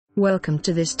Welcome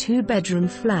to this 2-bedroom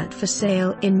flat for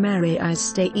sale in Marais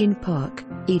Steyn Park,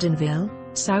 Edenvale,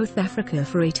 South Africa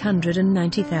for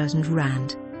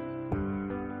R890,000.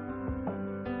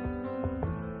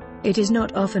 It is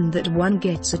not often that one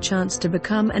gets a chance to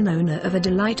become an owner of a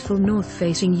delightful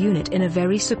north-facing unit in a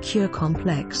very secure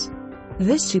complex.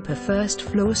 This super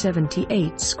first-floor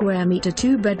 78 square meter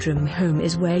 2-bedroom home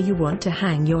is where you want to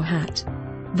hang your hat.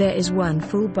 There is one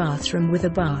full bathroom with a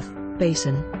bath,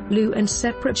 basin, loo and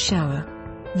separate shower.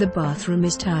 The bathroom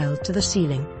is tiled to the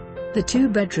ceiling. The 2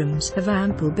 bedrooms have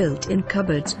ample built-in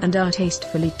cupboards and are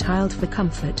tastefully tiled for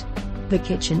comfort. The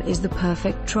kitchen is the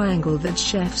perfect triangle that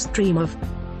chefs dream of.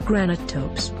 Granite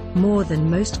tops, more than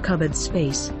most cupboard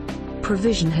space.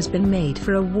 Provision has been made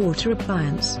for a water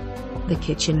appliance. The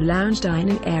kitchen lounge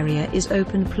dining area is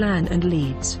open plan and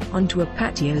leads onto a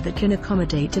patio that can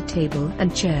accommodate a table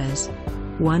and chairs.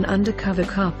 One undercover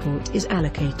carport is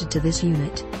allocated to this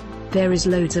unit. There is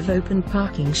loads of open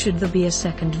parking should there be a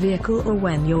second vehicle or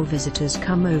when your visitors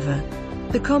come over.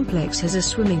 The complex has a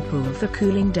swimming pool for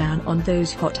cooling down on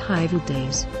those hot Highville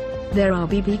days. There are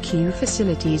BBQ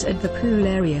facilities at the pool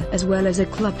area as well as a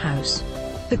clubhouse.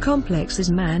 The complex is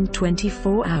manned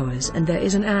 24 hours and there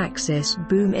is an access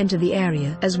boom into the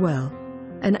area as well.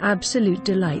 An absolute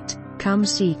delight. Come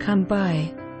see, come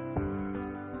buy.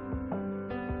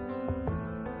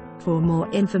 For more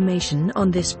information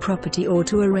on this property or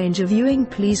to arrange a viewing,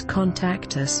 please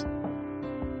contact us.